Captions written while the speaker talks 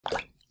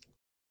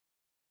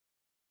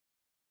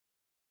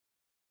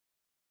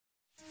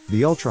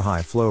The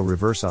ultra-high flow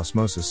reverse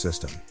osmosis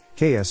system,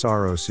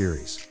 KSRO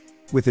series.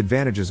 With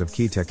advantages of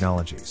key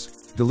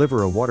technologies,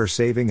 deliver a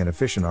water-saving and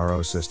efficient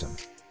RO system.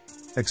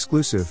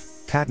 Exclusive,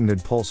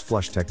 patented pulse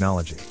flush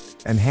technology.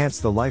 Enhance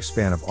the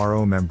lifespan of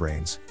RO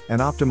membranes, and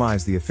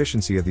optimize the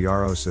efficiency of the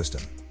RO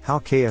system. How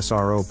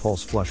KSRO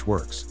pulse flush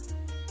works.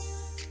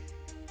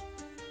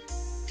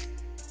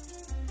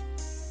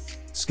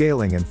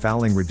 Scaling and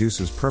fouling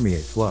reduces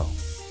permeate flow.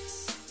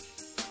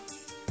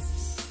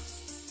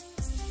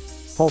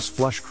 Pulse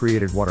flush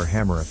created water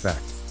hammer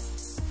effect.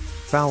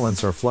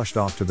 Foulants are flushed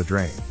off to the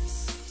drain.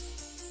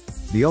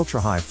 The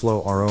ultra-high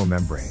flow RO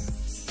membrane.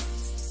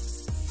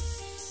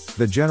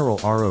 The general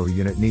RO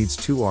unit needs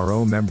 2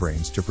 RO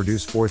membranes to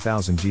produce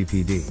 4000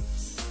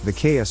 GPD. The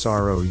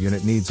KSRO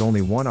unit needs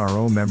only 1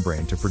 RO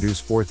membrane to produce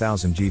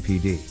 4000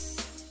 GPD.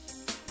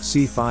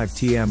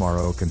 C5TM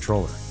RO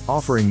controller,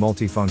 offering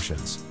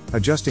multi-functions,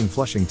 adjusting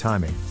flushing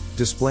timing,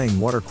 displaying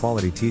water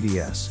quality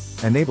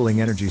TDS,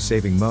 enabling energy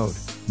saving mode,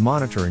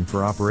 monitoring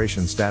for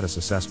operation status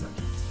assessment.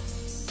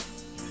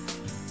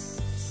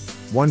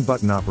 One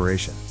button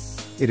operation.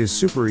 It is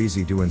super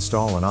easy to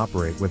install and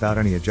operate without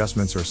any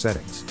adjustments or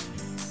settings.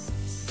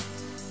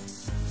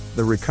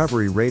 The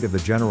recovery rate of the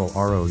general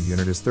RO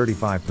unit is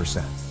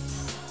 35%.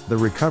 The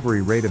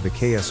recovery rate of the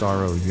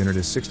KSRO unit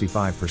is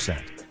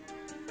 65%.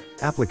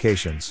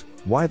 Applications,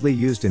 widely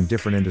used in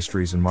different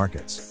industries and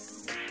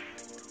markets.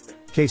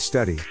 Case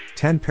study,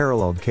 10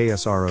 paralleled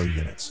KSRO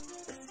units.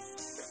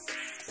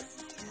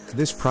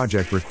 This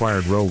project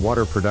required raw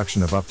water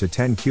production of up to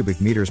 10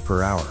 cubic meters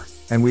per hour,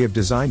 and we have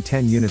designed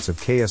 10 units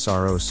of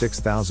KSRO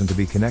 6000 to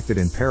be connected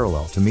in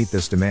parallel to meet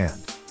this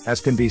demand.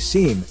 As can be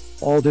seen,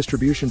 all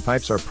distribution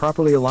pipes are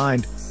properly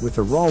aligned, with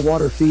the raw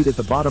water feed at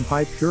the bottom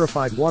pipe,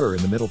 purified water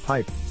in the middle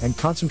pipe, and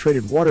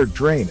concentrated water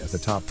drain at the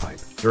top pipe.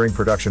 During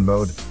production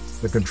mode,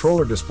 the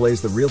controller displays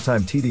the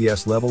real-time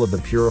TDS level of the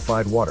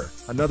purified water.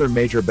 Another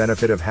major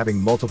benefit of having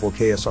multiple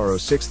KSRO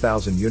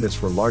 6000 units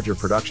for larger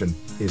production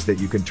is that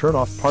you can turn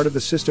off part of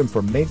the system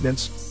for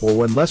maintenance or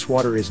when less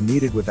water is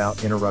needed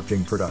without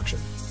interrupting production.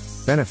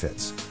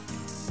 Benefits.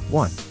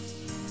 1.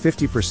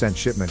 50%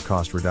 shipment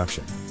cost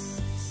reduction.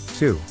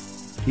 2.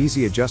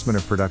 Easy adjustment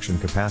of production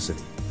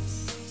capacity.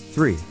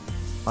 3.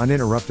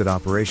 Uninterrupted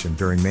operation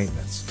during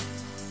maintenance.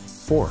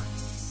 4.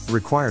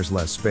 Requires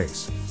less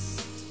space.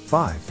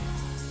 5.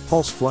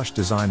 Pulse flush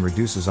design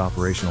reduces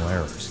operational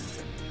errors.